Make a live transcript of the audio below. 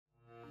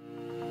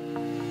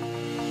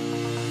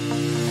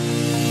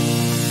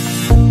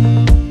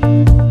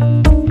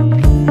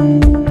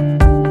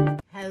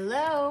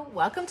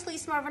welcome to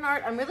Lisa Marvin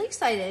Art. I'm really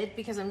excited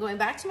because I'm going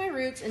back to my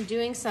roots and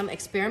doing some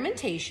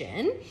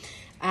experimentation.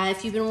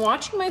 If you've been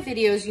watching my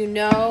videos, you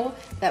know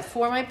that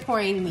for my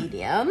pouring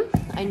medium,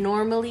 I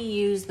normally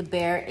use the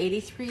Behr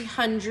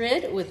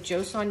 8300 with Jo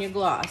Sonja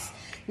Gloss.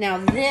 Now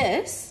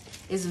this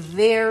is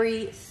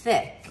very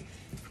thick.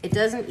 It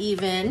doesn't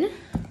even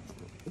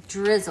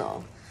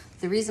drizzle.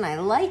 The reason I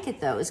like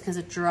it though is because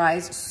it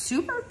dries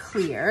super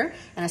clear,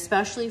 and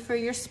especially for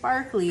your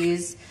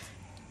sparklies,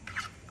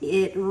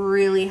 it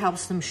really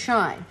helps them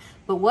shine.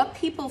 But what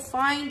people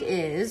find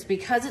is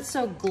because it's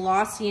so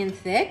glossy and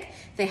thick,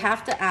 they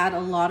have to add a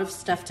lot of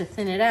stuff to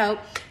thin it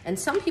out. And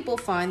some people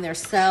find their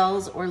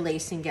cells or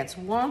lacing gets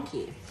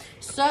wonky.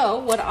 So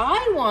what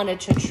I wanted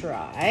to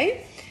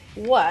try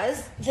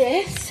was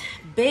this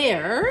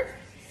Behr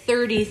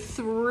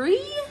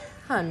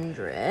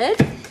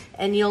 3300.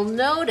 And you'll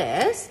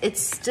notice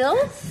it's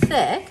still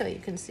thick, oh, you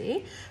can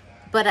see,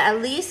 but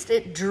at least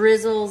it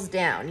drizzles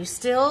down. You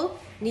still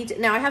need to,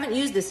 now I haven't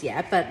used this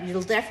yet, but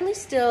you'll definitely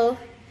still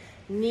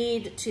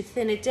need to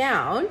thin it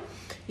down.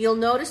 You'll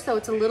notice though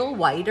it's a little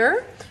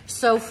whiter.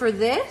 So for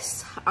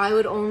this, I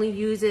would only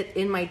use it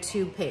in my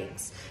two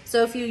paints.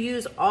 So if you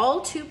use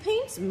all two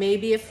paints,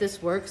 maybe if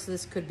this works,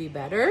 this could be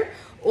better,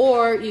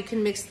 or you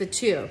can mix the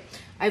two.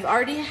 I've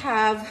already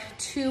have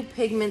two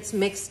pigments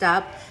mixed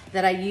up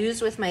that I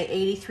used with my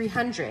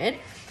 8300.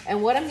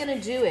 And what I'm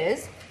gonna do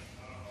is,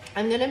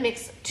 I'm gonna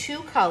mix two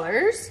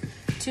colors,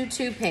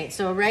 two paints.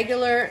 So a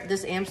regular,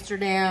 this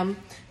Amsterdam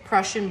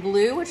Prussian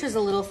blue, which is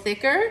a little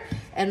thicker,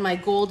 and my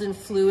golden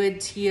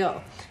fluid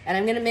teal. And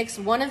I'm gonna mix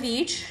one of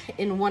each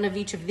in one of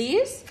each of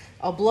these.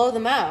 I'll blow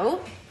them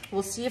out.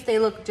 We'll see if they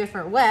look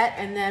different wet,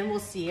 and then we'll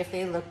see if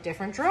they look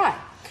different dry.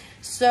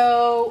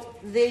 So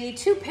the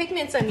two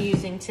pigments I'm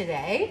using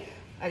today,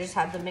 I just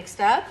have them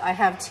mixed up. I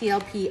have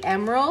TLP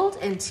Emerald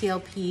and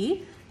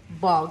TLP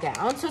Ball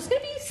Gown. So it's gonna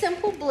be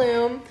simple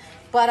bloom,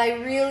 but I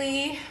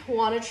really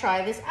wanna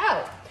try this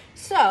out.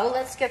 So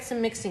let's get some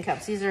mixing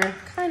cups. These are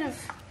kind of,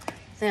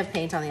 they have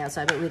paint on the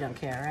outside, but we don't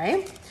care,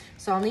 right?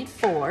 So I'll need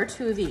four,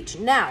 two of each.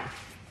 Now,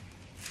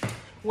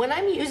 when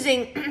I'm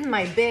using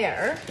my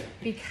Behr,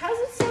 because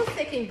it's so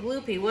thick and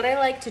gloopy, what I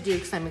like to do,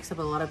 because I mix up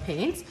a lot of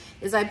paints,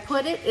 is I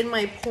put it in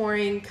my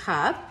pouring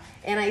cup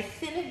and I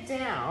thin it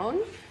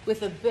down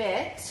with a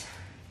bit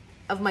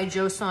of my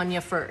Jo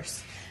Sonja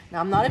first.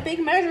 Now, I'm not a big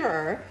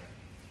measurer.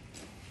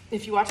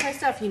 If you watch my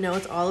stuff, you know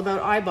it's all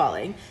about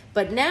eyeballing.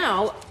 But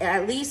now,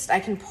 at least I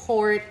can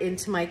pour it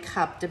into my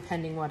cup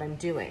depending what I'm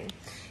doing.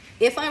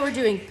 If I were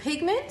doing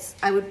pigments,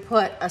 I would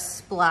put a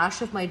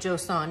splash of my Jo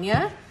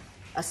Sonja,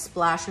 a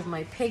splash of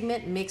my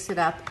pigment, mix it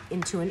up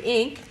into an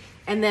ink,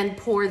 and then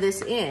pour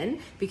this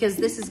in, because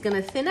this is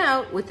gonna thin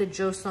out with the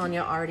Jo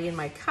Sonja already in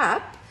my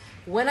cup.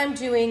 When I'm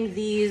doing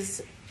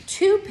these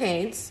two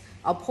paints,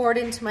 I'll pour it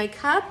into my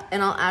cup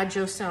and I'll add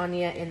Jo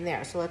Sonja in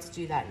there. So let's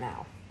do that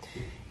now.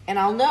 And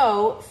I'll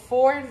know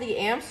for the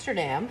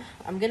Amsterdam,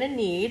 I'm gonna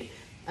need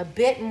a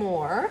bit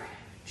more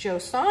Jo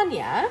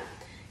Sonja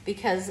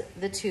because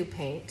the two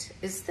paint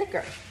is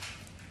thicker.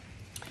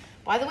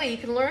 By the way, you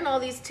can learn all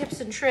these tips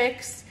and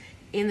tricks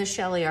in the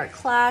Shelly Art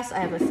class. I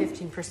have a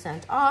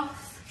 15%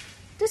 off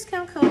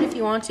discount code if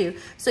you want to.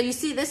 So you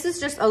see, this is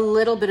just a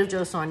little bit of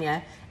Jo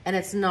Sonja and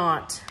it's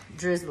not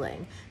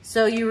drizzling.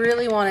 So you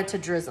really want it to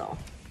drizzle.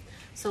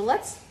 So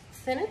let's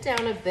thin it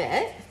down a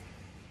bit.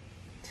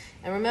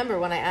 And remember,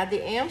 when I add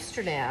the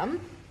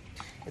Amsterdam,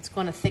 it's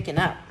going to thicken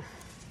up.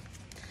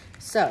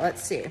 So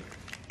let's see.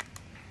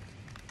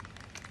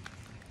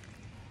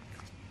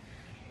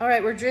 All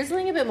right, we're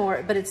drizzling a bit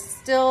more, but it's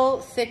still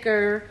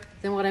thicker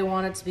than what I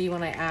want it to be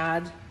when I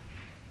add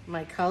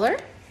my color.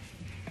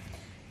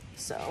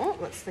 So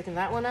let's thicken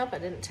that one up. I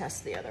didn't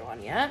test the other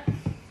one yet.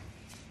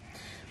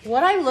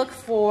 What I look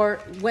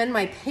for when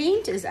my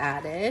paint is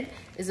added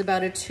is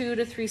about a 2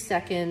 to 3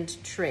 second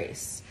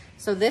trace.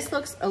 So this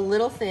looks a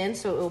little thin,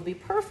 so it will be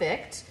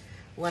perfect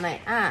when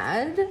I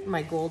add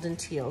my golden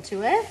teal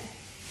to it,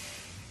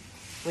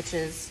 which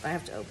is, I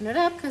have to open it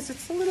up because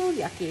it's a little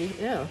yucky.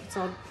 Ew, it's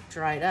all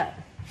dried up.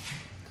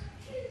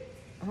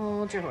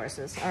 Hold your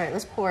horses. All right,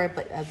 let's pour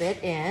a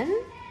bit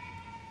in.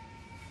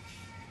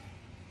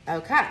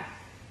 Okay,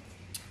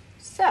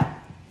 so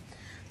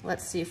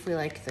let's see if we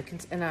like the,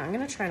 and I'm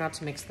gonna try not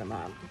to mix them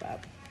up,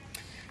 but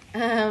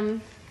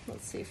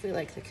let's see if we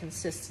like the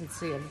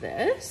consistency of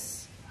this.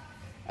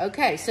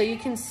 Okay, so you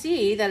can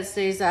see that it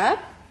stays up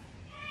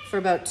for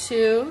about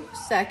 2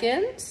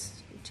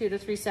 seconds, 2 to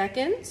 3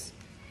 seconds.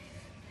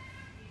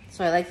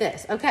 So I like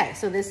this. Okay,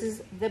 so this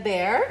is the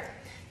Behr.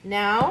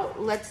 Now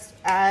let's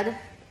add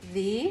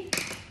the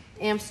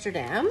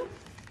Amsterdam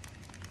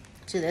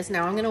to this.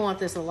 Now I'm gonna want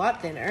this a lot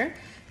thinner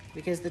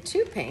because the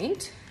two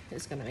paint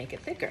is gonna make it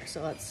thicker.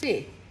 So let's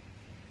see.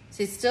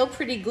 See, it's still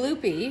pretty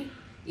gloopy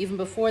even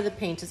before the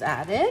paint is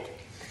added.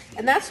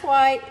 And that's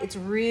why it's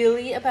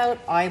really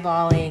about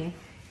eyeballing.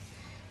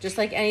 Just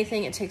like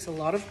anything, it takes a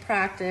lot of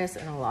practice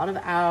and a lot of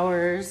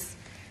hours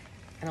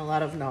and a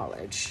lot of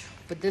knowledge.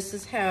 But this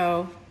is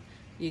how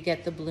you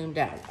get the bloom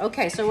down.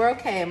 Okay, so we're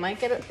okay.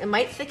 It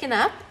might thicken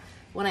up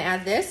when I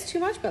add this too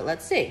much, but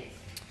let's see.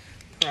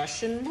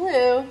 Prussian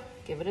blue.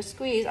 Give it a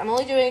squeeze. I'm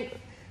only doing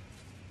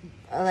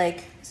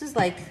this is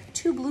like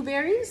 2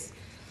 blueberries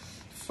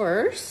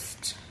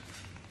first.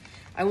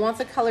 I want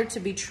the color to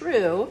be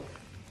true,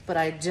 but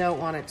I don't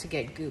want it to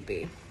get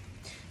goopy.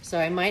 So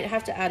I might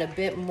have to add a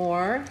bit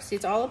more. See,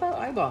 it's all about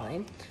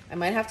eyeballing. I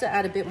might have to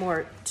add a bit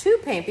more 2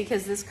 paint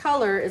because this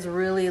color is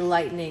really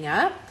lightening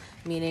up,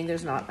 meaning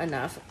there's not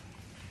enough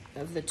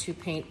of the 2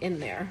 paint in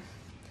there.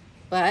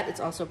 But it's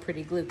also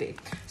pretty gloopy.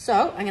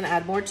 So I'm gonna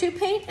add more 2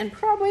 paint and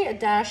probably a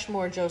dash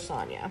more Jo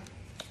Sonja.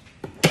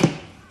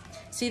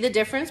 See the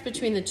difference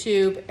between the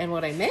tube and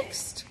what I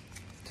mixed?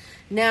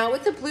 Now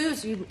with the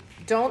blues, you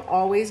don't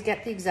always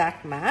get the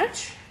exact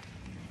match,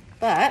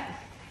 but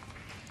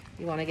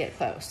you wanna get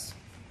close.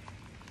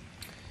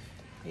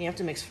 You have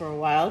to mix for a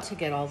while to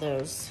get all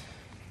those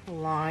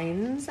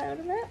lines out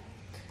of it.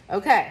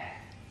 Okay,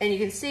 and you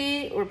can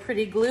see we're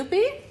pretty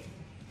gloopy.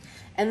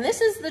 And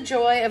this is the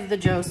joy of the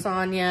Jo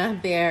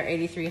Sonja Behr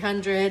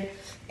 8300.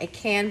 It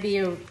can be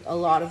a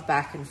lot of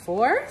back and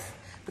forth,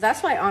 but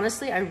that's why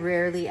honestly, I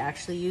rarely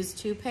actually use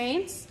 2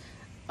 paints.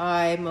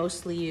 I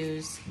mostly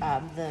use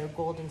the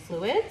Golden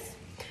Fluids.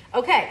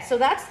 Okay, so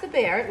that's the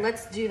Behr.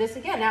 Let's do this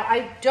again. Now,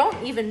 I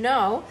don't even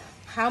know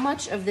how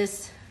much of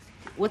this,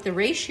 what the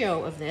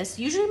ratio of this.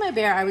 Usually my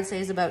Behr, I would say,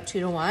 is about 2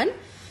 to 1.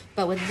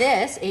 But with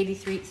this,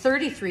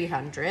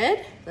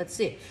 3300, let's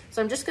see.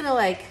 So I'm just gonna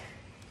like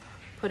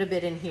put a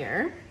bit in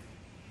here.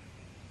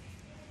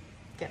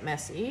 Get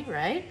messy,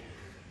 right?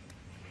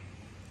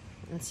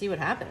 And see what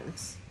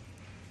happens.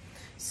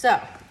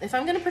 So if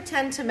I'm gonna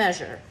pretend to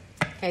measure,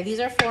 okay, these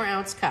are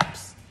 4-ounce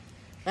cups.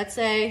 Let's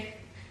say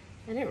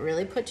I didn't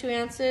really put 2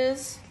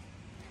 ounces.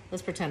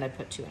 Let's pretend I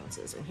put 2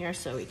 ounces in here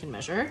so we can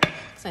measure,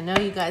 because I know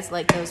you guys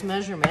like those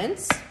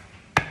measurements.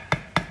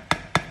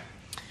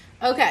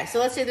 Okay, so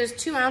let's say there's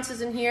 2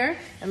 ounces in here,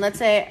 and let's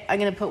say I'm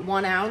gonna put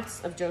 1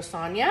 ounce of Jo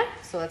Sonja.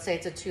 So let's say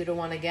it's a 2 to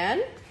 1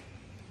 again.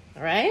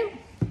 All right?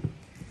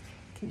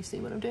 Can you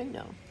see what I'm doing?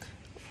 No.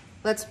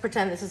 Let's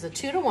pretend this is a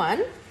 2 to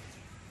 1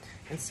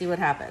 and see what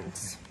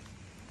happens.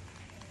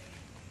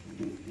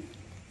 It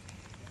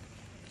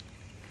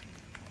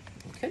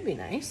could be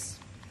nice.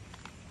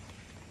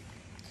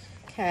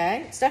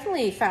 Okay, it's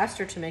definitely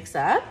faster to mix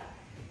up.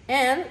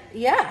 And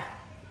yeah,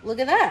 look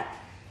at that.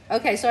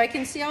 Okay, so I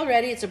can see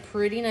already it's a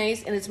pretty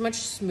nice, and it's much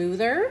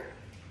smoother.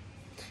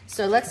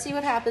 So let's see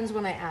what happens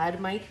when I add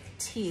my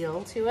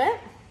teal to it.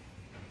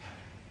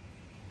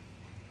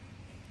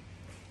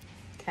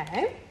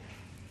 Okay.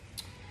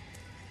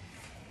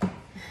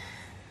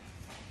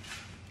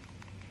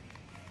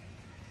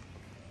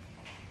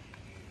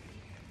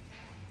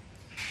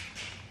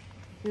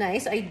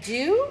 Nice. I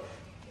do,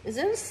 is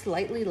it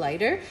slightly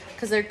lighter?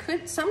 Because there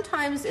could,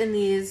 sometimes in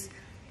these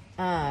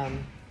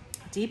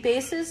deep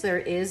bases, there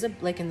is,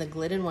 like in the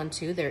Glidden one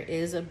too, there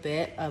is a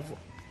bit of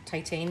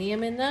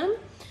titanium in them.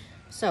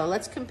 So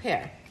let's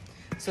compare.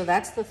 So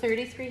that's the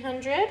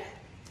 3300.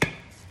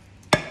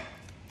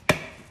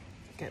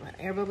 Get my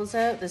air bubbles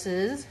out. This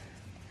is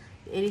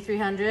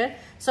 8300.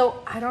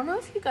 So I don't know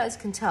if you guys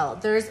can tell.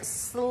 There's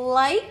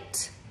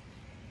slight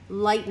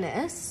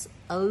lightness,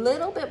 a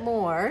little bit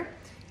more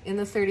in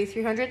the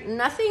 3300.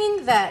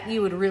 Nothing that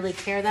you would really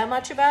care that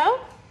much about.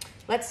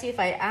 Let's see if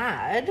I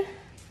add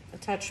a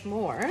touch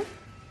more.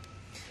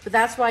 But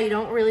that's why you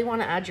don't really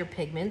want to add your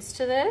pigments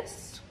to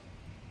this.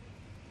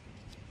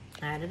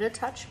 Added a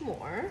touch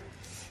more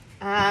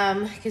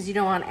because you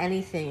don't want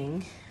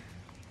anything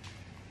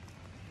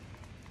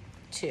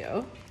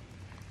to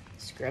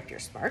screw up your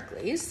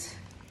sparklies.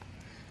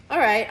 All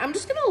right, I'm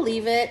just gonna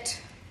leave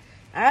it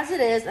as it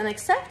is and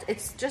accept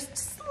it's just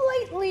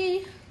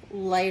slightly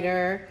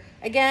lighter.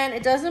 Again,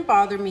 it doesn't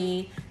bother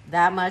me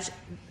that much.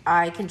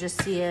 I can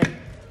just see it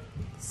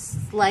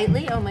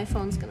slightly. Oh, my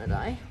phone's gonna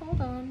die.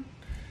 Hold on.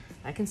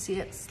 I can see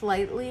it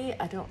slightly.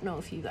 I don't know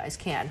if you guys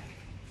can,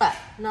 but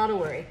not a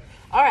worry.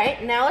 All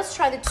right, now let's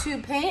try the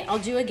tube paint. I'll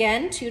do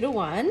again 2 to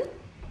 1.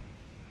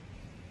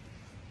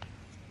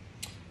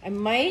 I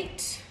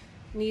might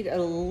need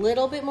a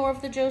little bit more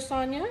of the Jo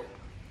Sonja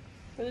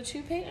for the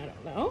tube paint. I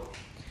don't know.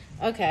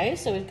 Okay,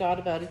 so we've got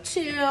about a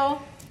 2.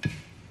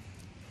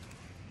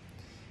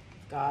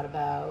 Got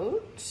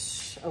about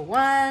a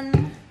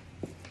 1.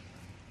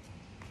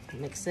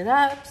 Mix it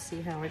up,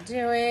 see how we're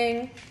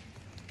doing.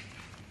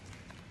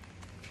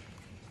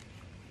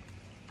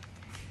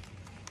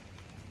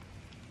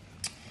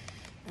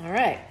 All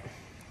right.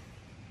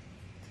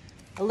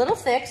 A little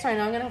thick, so I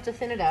know I'm gonna have to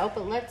thin it out,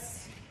 but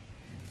let's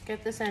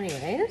get this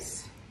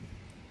anyways.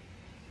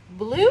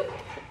 Bloop,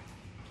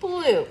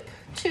 bloop,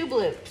 2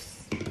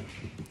 bloops.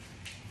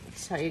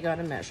 That's how you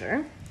gotta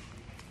measure.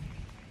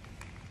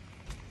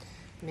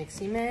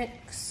 Mixy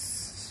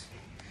mix.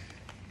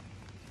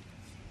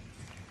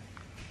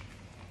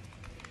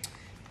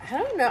 I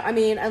don't know, I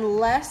mean,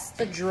 unless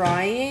the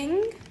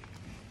drying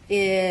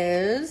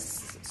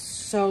is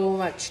so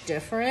much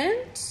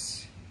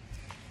different,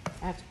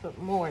 I have to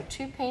put more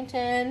tube paint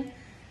in.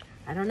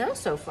 I don't know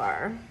so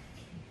far.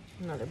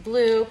 Another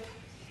bloop.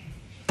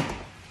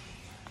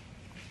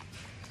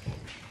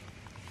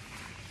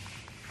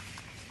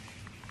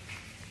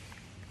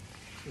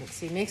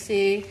 Mixy,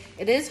 mixy.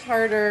 It is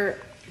harder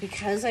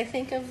because I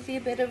think of the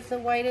bit of the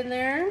white in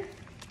there.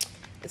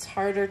 It's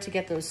harder to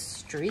get those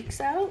streaks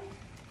out.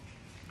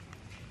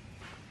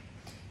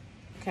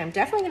 Okay, I'm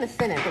definitely gonna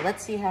thin it, but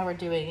let's see how we're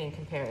doing in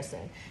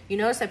comparison. You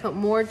notice I put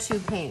more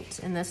tube paint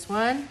in this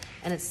one,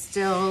 and it's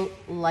still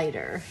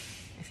lighter,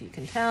 if you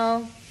can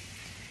tell.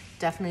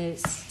 Definitely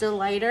still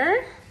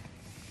lighter.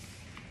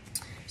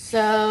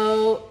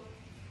 So,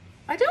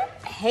 I don't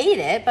hate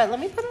it, but let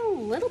me put a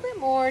little bit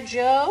more,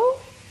 Joe.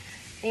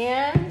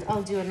 And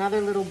I'll do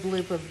another little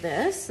bloop of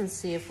this and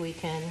see if we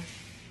can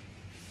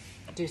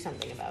do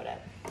something about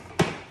it.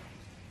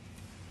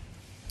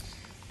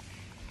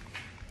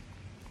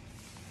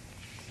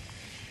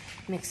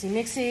 Mixy,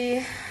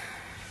 mixy.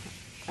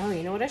 Oh,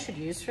 you know what I should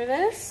use for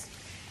this?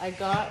 I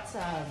got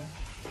from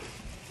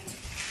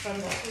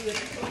the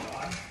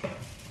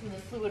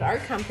Fluid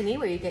Art Company,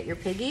 where you get your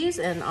piggies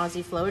and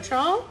Aussie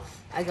Floetrol.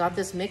 I got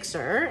this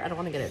mixer. I don't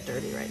want to get it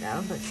dirty right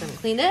now, but I'm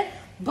clean it.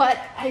 But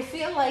I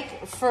feel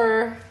like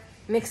for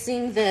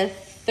mixing the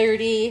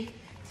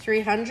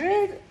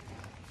 3300,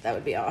 that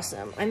would be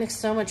awesome. I mix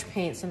so much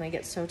paints and I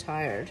get so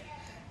tired.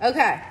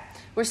 Okay,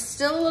 we're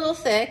still a little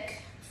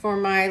thick for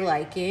my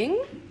liking,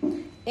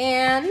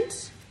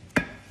 and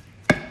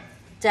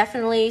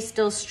definitely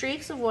still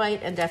streaks of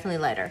white and definitely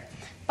lighter.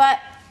 But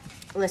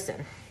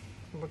listen,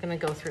 we're gonna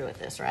go through with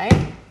this, right?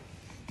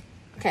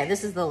 Okay,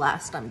 this is the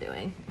last I'm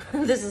doing.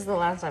 This is the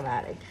last I'm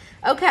adding.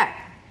 Okay,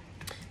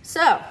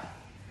 so,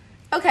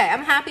 okay,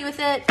 I'm happy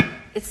with it.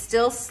 It's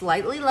still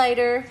slightly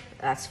lighter.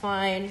 That's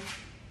fine.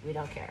 We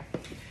don't care.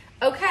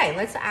 Okay,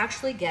 let's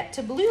actually get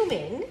to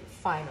blooming,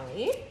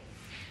 finally.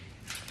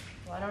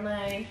 Why don't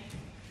I...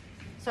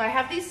 So I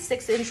have these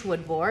 6-inch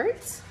wood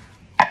boards.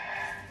 Do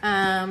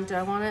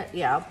I want it?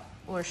 Yeah,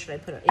 or should I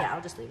put it? Yeah,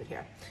 I'll just leave it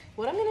here.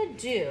 What I'm gonna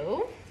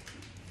do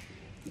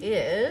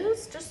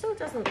is, just so it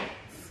doesn't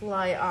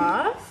fly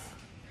off,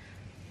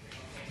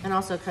 and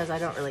also because I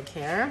don't really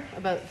care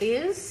about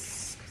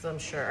these, because I'm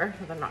sure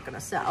they're not gonna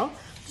sell,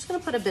 I'm just gonna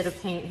put a bit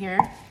of paint here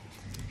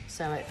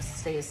so it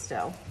stays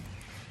still.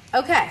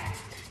 Okay,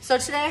 so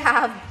today I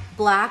have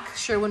black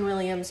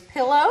Sherwin-Williams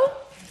pillow.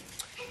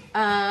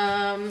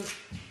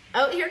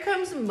 Oh, here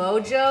comes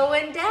Mojo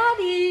and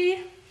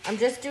Daddy. I'm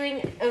just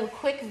doing a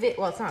quick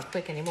well, it's not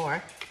quick anymore.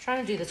 I'm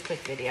trying to do this quick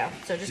video,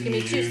 so just give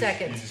me 2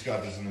 seconds. You just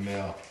got this in the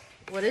mail.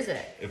 What is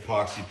it?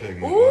 Epoxy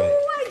pigment. Ooh,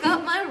 I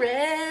got my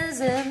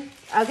resin.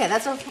 Okay,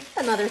 that's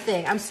another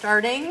thing. I'm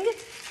starting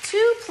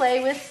to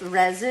play with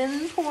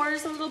resin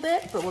pours a little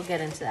bit, but we'll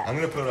get into that. I'm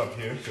gonna put it up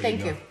here. So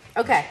Thank you.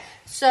 Okay,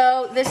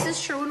 so this is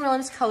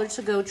Sherwin-Williams Color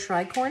to Go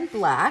Tricorn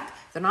Black.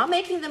 They're not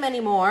making them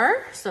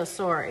anymore, so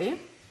sorry.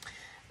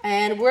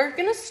 And we're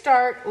gonna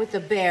start with the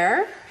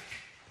Behr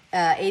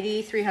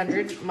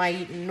 8300,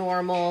 my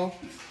normal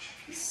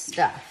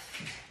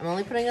stuff. I'm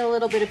only putting a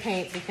little bit of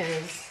paint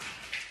because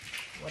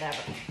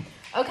whatever.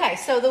 Okay,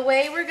 so the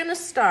way we're gonna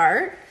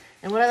start,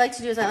 and what I like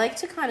to do is I like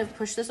to kind of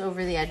push this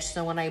over the edge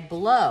so when I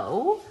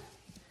blow,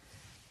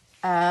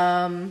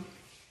 it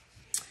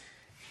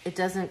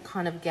doesn't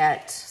kind of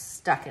get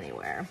stuck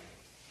anywhere.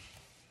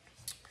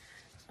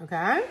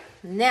 Okay,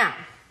 now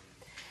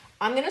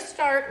I'm gonna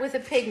start with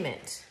a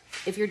pigment.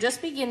 If you're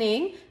just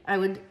beginning, I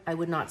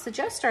would not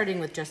suggest starting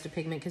with just a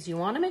pigment because you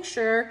want to make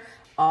sure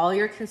all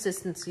your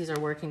consistencies are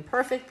working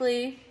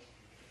perfectly,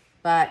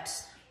 but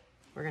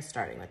we're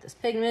starting with this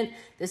pigment.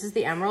 This is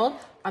the Emerald.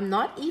 I'm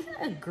not even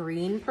a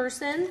green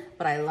person,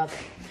 but I love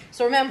it.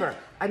 So remember,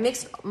 I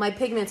mixed my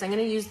pigments. I'm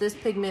going to use this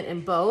pigment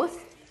in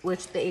both,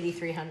 which the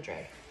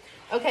 8300.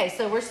 Okay,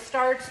 so we're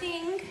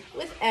starting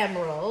with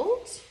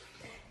Emerald.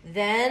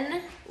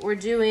 Then we're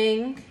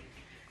doing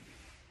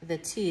the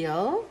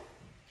teal.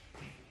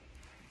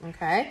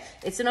 Okay,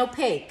 it's an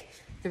opaque.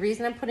 The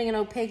reason I'm putting an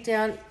opaque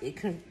down, it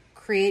can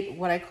create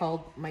what I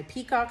call my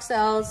peacock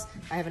cells.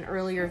 I have an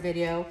earlier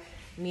video,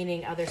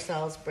 meaning other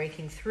cells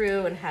breaking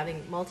through and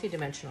having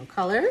multi-dimensional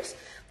colors.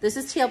 This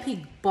is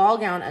TLP Ball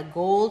Gown, a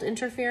gold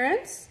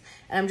interference.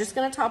 And I'm just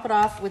gonna top it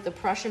off with the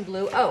Prussian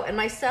blue. Oh, and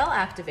my cell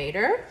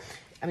activator,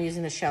 I'm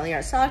using the Shelly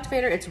Art cell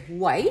activator. It's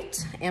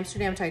white,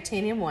 Amsterdam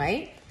titanium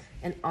white,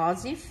 and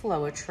Aussie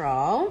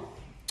Floetrol.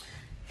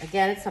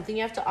 Again, it's something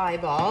you have to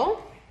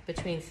eyeball.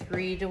 Between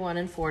 3:1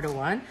 and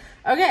 4:1.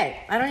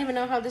 Okay, I don't even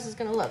know how this is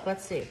gonna look.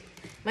 Let's see.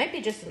 Might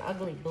be just an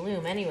ugly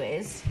bloom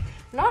anyways.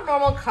 Not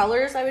normal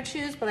colors I would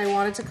choose, but I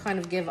wanted to kind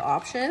of give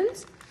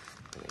options.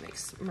 Let me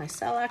mix my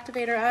cell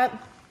activator up.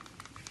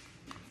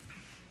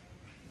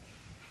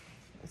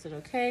 Is it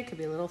okay? Could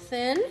be a little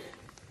thin.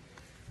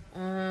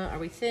 Are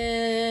we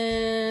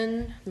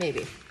thin?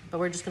 Maybe, but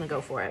we're just gonna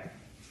go for it.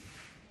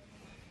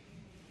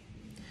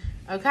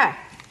 Okay.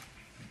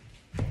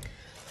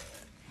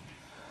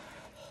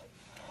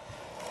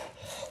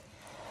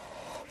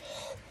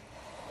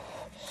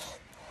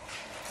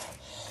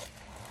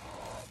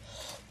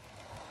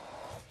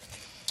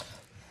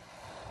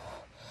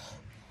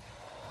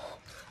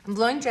 I'm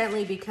blowing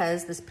gently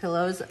because this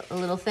pillow's a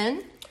little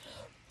thin.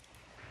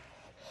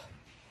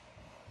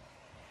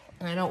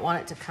 And I don't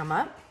want it to come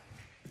up.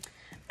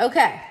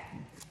 Okay.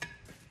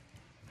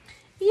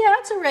 Yeah,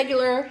 it's a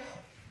regular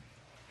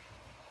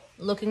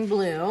looking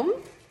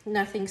bloom.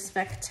 Nothing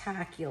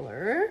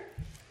spectacular.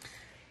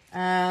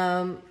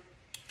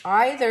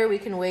 Either we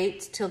can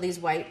wait till these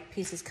white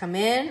pieces come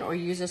in or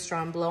use a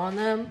straw and blow on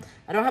them.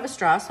 I don't have a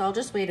straw, so I'll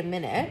just wait a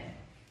minute.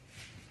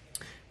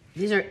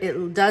 These are,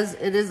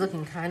 it is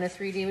looking kind of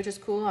 3D, which is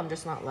cool. I'm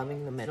just not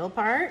loving the middle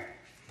part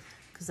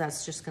because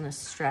that's just gonna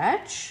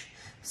stretch.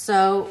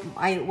 So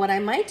what I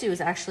might do is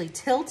actually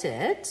tilt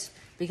it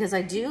because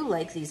I do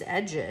like these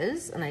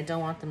edges and I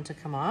don't want them to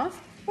come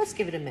off. Let's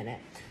give it a minute.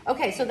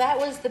 Okay, so that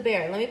was the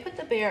bear. Let me put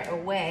the bear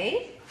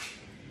away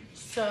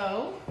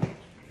so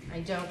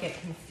I don't get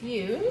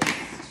confused.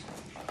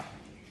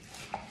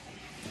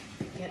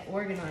 Get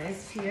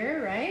organized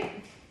here, right?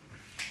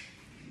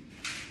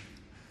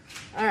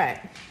 All right.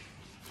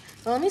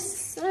 Well, let me,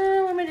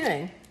 what am I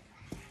doing?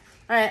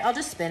 All right, I'll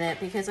just spin it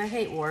because I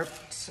hate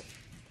warped,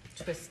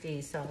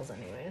 twisty cells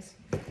anyways.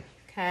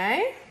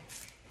 Okay.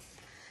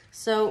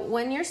 So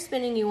when you're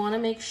spinning, you want to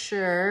make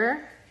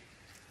sure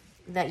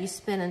that you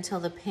spin until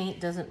the paint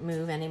doesn't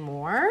move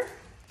anymore.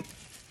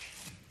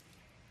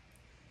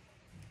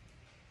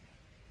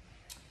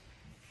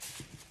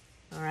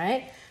 All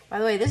right. By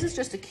the way, this is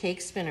just a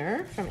cake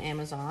spinner from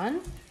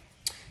Amazon.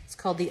 It's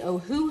called the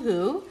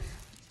Ohuhu,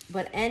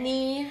 but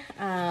any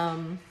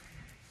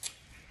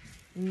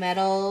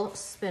metal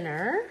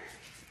spinner,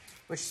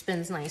 which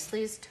spins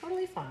nicely, is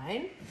totally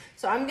fine.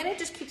 So I'm gonna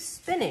just keep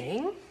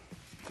spinning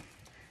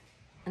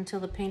until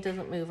the paint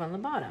doesn't move on the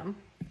bottom.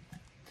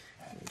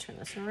 Let me turn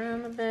this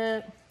around a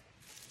bit.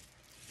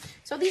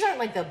 So these aren't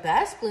like the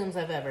best blooms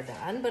I've ever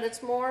done, but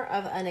it's more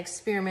of an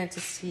experiment to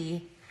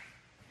see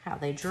how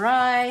they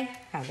dry,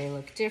 how they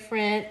look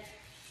different.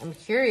 I'm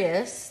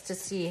curious to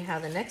see how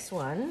the next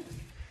one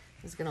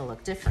is gonna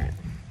look different.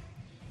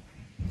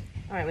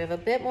 All right, we have a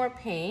bit more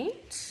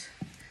paint.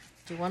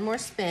 Do one more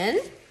spin,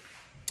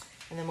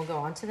 and then we'll go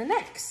on to the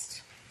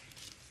next.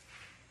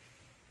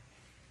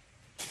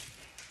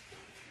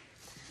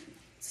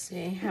 Let's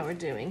see how we're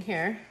doing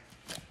here.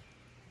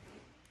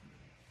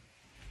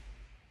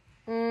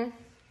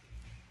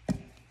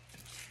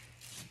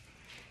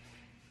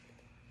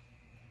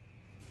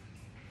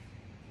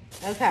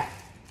 Okay,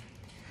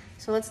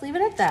 so let's leave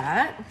it at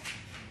that.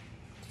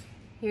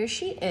 Here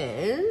she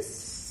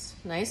is,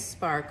 nice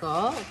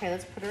sparkle. Okay,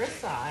 let's put her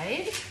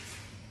aside.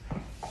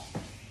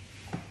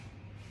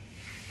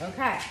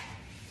 Okay,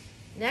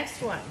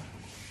 next one.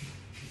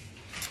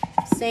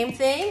 Same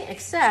thing,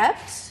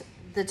 except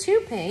the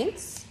two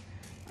paints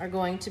are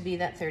going to be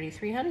that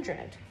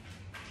 3300.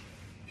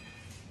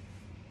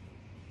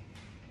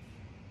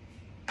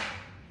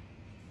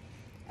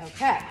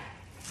 Okay.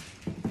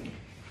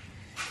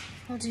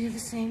 I'll do the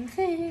same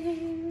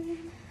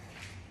thing.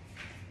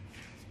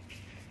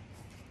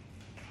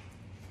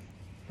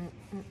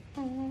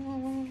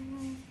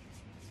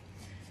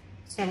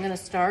 So I'm going to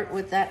start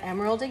with that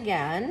emerald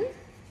again.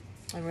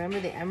 And remember,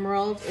 the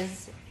emerald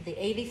is the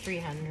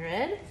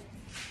 8300.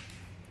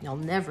 You'll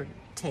never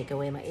take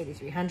away my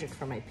 8300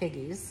 from my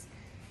piggies.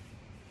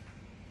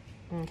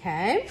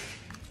 Okay.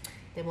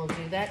 Then we'll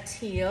do that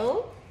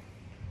teal.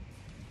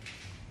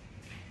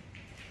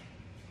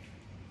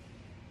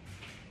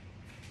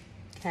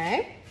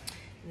 Okay,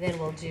 then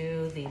we'll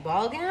do the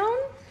ball gown.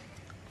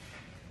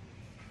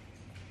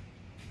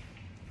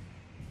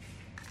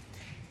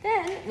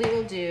 Then we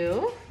will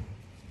do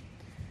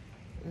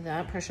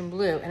that Prussian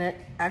blue, and it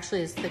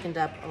actually has thickened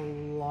up a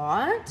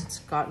lot. It's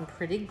gotten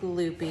pretty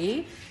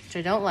gloopy, which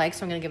I don't like,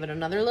 so I'm gonna give it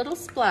another little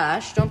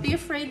splash. Don't be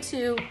afraid to,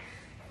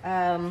 you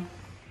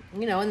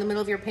know, in the middle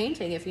of your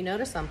painting, if you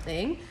notice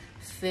something,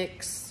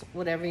 fix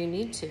whatever you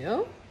need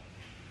to.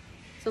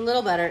 It's a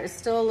little better. It's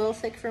still a little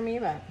thick for me,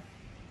 but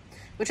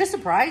which is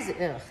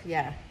surprising. Ugh,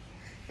 yeah.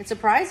 It's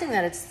surprising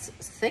that it's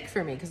thick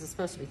for me because it's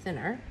supposed to be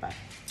thinner, but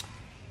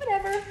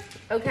whatever.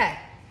 Okay.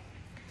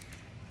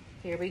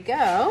 Here we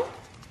go.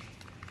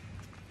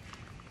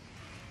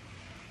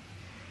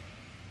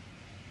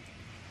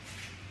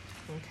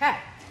 Okay.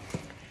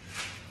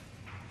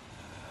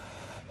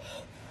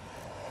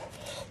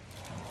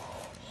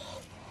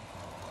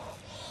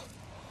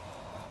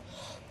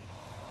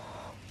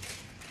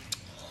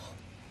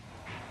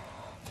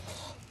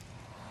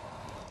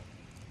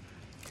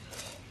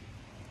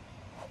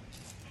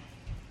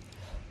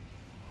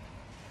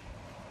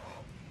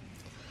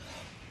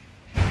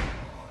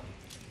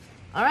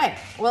 All right,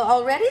 well,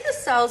 already the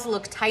cells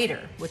look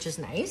tighter, which is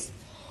nice.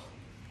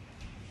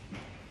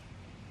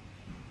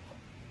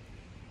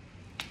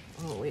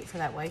 We'll wait for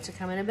that white to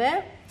come in a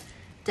bit.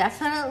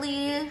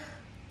 Definitely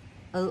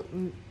a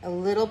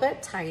little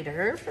bit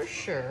tighter for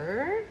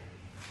sure.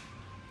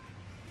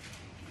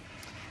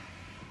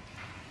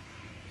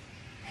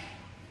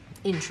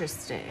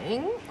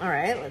 Interesting. All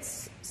right,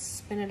 let's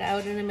spin it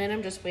out in a minute.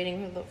 I'm just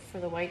waiting for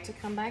the white to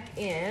come back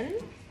in.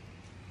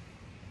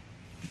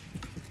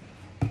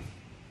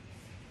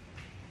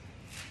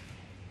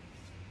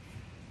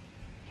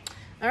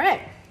 All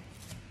right.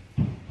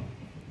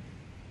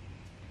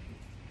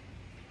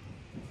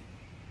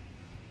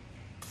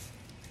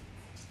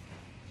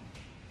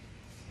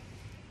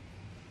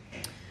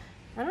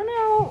 I don't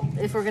know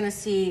if we're gonna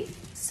see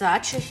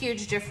such a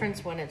huge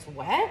difference when it's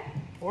wet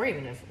or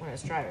even if when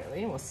it's dry,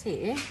 really. We'll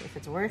see if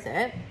it's worth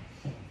it.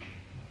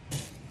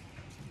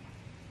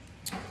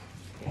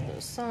 Get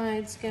those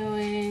sides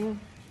going.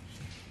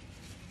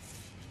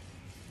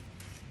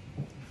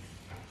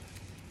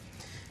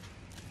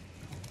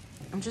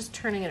 I'm just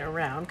turning it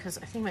around because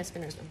I think my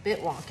spinner is a bit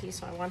wonky,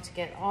 so I want to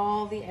get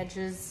all the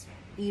edges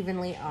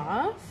evenly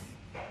off.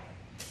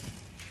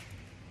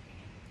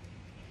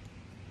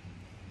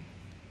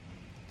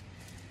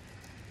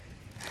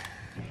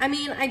 I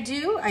mean, I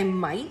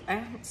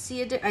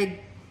see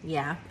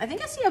yeah, I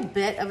think I see a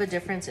bit of a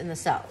difference in the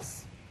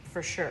cells,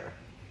 for sure.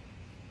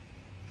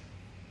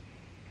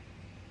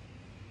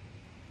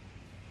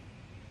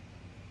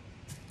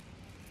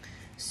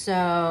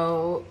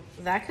 So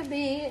that could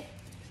be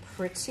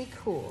pretty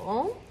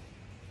cool.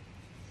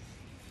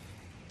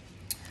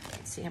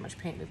 Let's see how much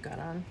paint we've got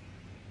on.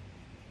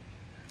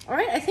 All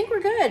right, I think we're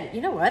good.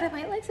 You know what? I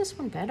might like this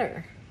one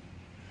better.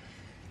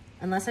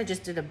 Unless I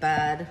just did a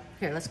bad,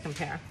 here, let's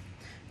compare.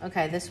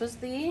 Okay, this was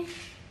the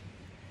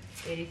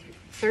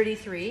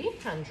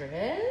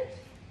 3300.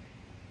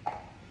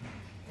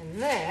 And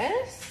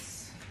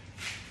this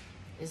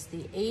is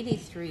the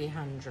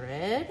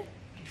 8300.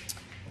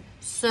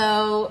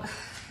 So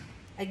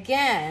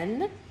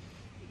again,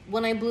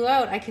 when I blew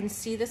out, I can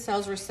see the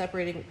cells were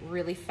separating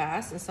really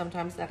fast, and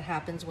sometimes that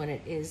happens when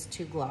it is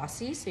too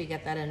glossy, so you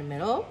get that in the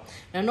middle.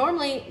 Now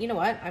normally, you know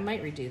what, I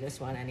might redo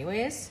this one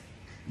anyways.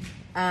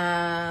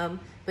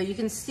 But you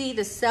can see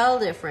the cell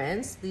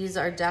difference. These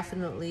are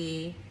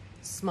definitely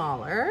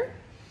smaller.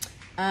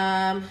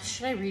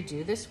 Should I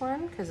redo this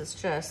one? Because it's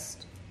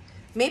just,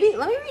 maybe,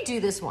 let me redo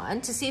this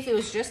one to see if it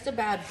was just a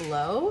bad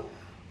blow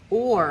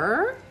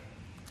or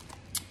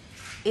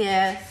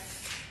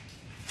if,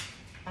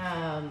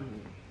 sorry,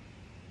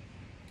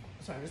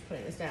 I'm just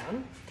putting this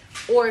down,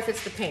 or if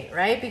it's the paint,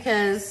 right?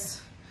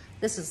 Because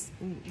this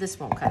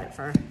won't cut it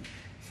for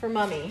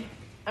Mummy.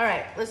 All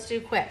right, let's do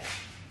quick.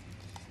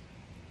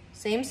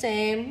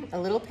 Same, a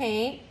little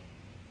paint.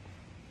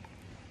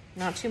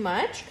 Not too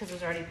much, because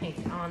there's already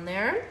paint on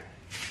there.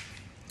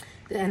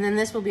 And then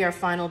this will be our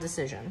final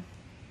decision.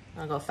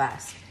 I'll go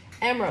fast.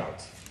 Emerald.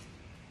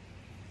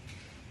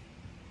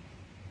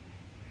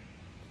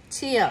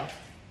 Teal.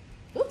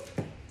 Oop.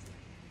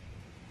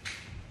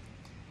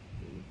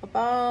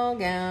 Ball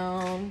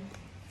gown.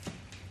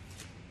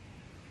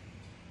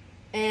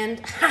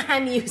 And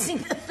I'm using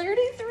the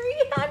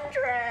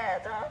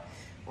 3300.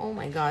 Oh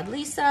my God,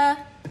 Lisa.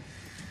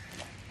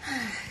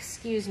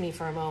 Excuse me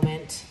for a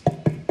moment.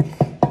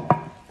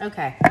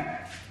 Okay,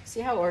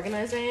 see how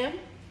organized I am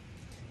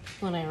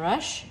when I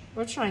rush?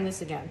 We're trying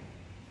this again.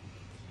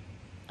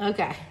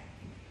 Okay,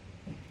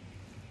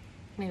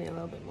 maybe a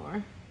little bit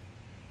more.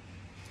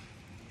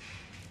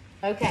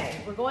 Okay,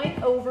 we're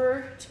going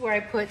over to where I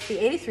put the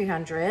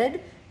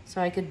 8300 so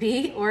I could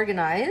be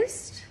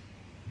organized.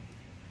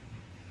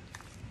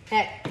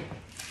 Okay.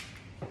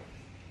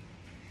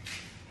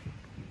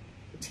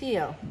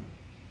 Teal.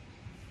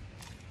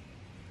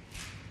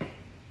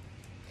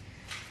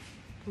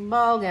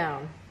 Ball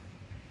gown.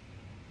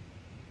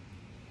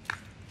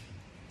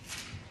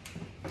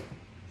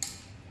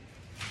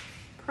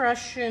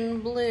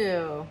 Prussian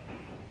blue.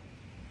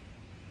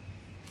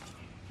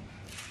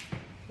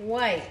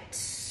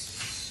 White.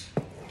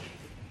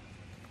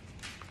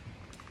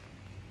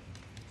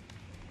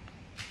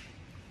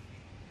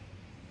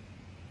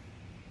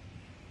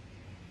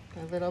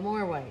 A little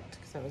more white,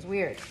 because that was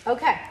weird.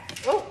 Okay.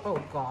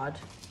 Oh God.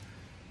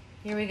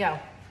 Here we go.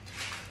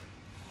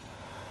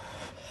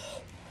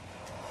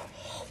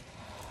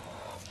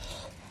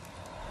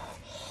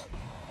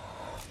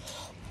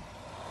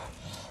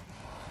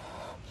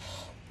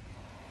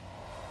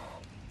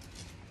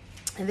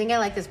 I think I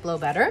like this blow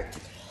better.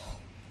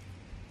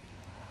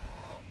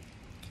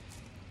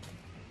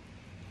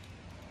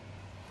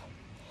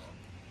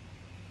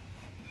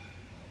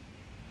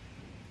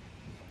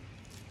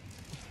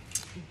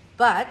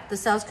 But the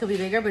cells could be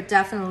bigger, but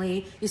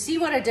definitely, you see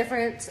what a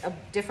different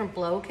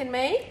blow can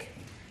make?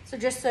 So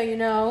just so you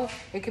know,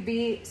 it could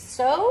be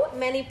so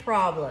many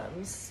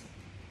problems.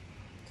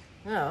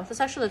 Oh, this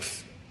actually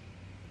looks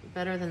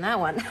better than that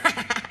one.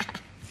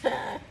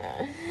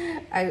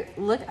 I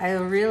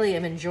really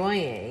am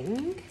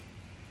enjoying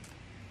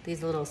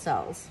these little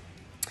cells.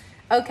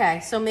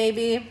 Okay, so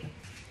maybe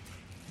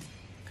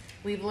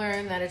we've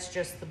learned that it's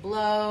just the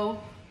blow,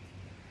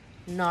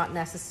 not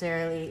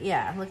necessarily,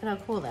 yeah, look at how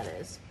cool that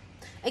is.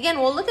 Again,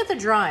 we'll look at the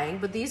drawing,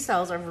 but these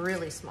cells are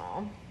really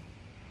small.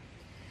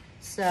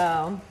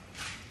 So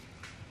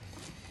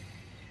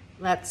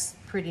that's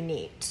pretty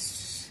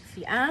neat, if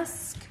you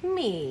ask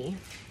me.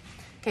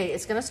 Okay,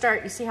 it's gonna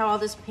start, you see how all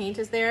this paint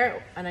is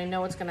there? And I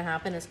know what's gonna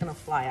happen, it's gonna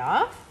fly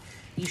off.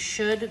 You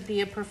should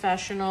be a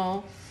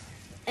professional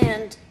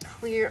and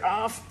clear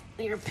off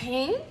your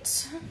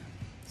paint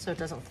so it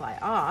doesn't fly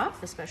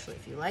off, especially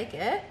if you like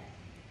it.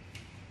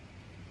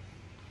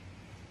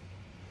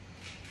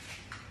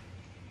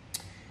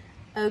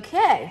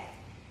 Okay,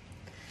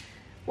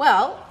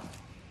 well,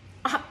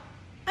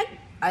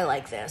 I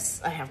like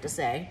this, I have to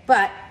say.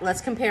 But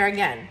let's compare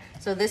again.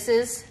 So this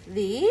is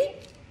the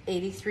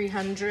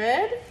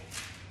 8300.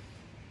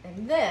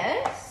 And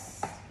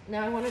this,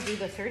 now I want to do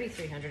the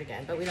 3300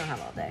 again, but we don't have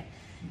all day,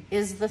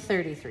 is the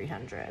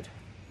 3300.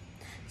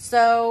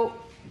 So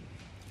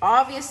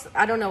obviously,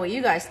 I don't know what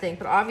you guys think,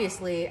 but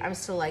obviously I'm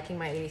still liking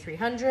my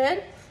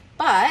 8300.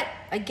 But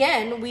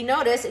again, we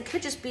notice it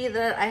could just be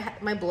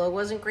that my blow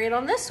wasn't great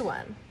on this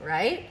one,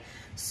 right?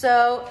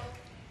 So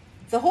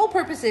the whole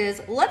purpose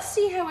is, let's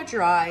see how it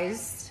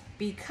dries,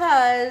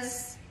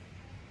 because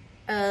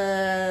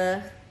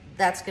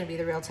that's gonna be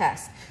the real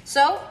test.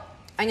 So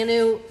I'm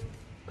gonna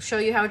show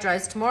you how it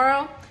dries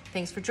tomorrow.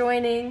 Thanks for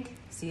joining.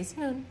 See you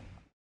soon.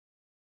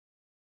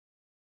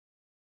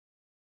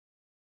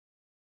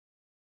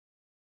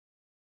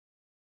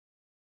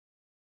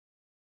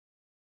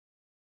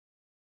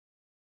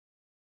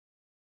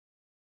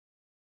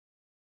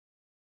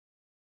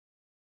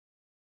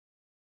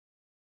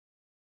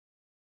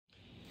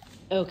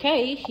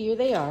 Okay, here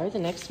they are the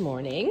next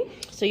morning.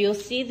 So you'll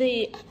see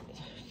the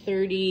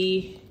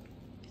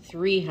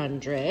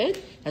 3300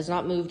 has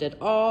not moved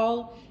at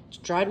all. It's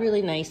dried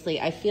really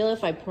nicely. I feel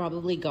if I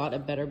probably got a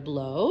better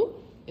blow,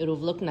 it would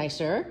have looked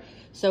nicer.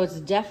 So it's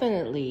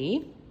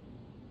definitely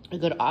a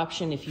good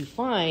option if you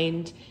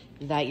find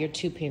that your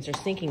tube paints are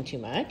sinking too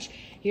much.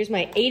 Here's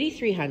my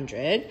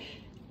 8300.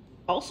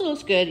 Also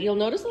looks good. You'll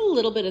notice a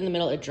little bit in the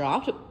middle, it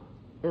dropped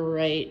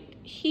right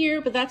here,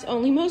 but that's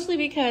only mostly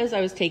because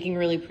I was taking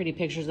really pretty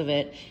pictures of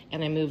it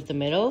and I moved the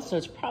middle, so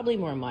it's probably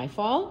more my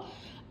fault.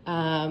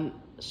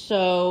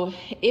 So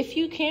if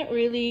you can't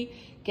really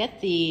get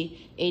the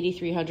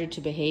 8300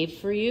 to behave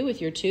for you with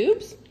your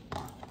tubes,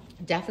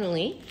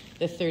 definitely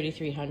the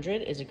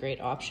 3300 is a great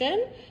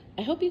option.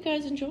 I hope you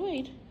guys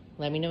enjoyed.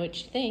 Let me know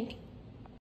what you think.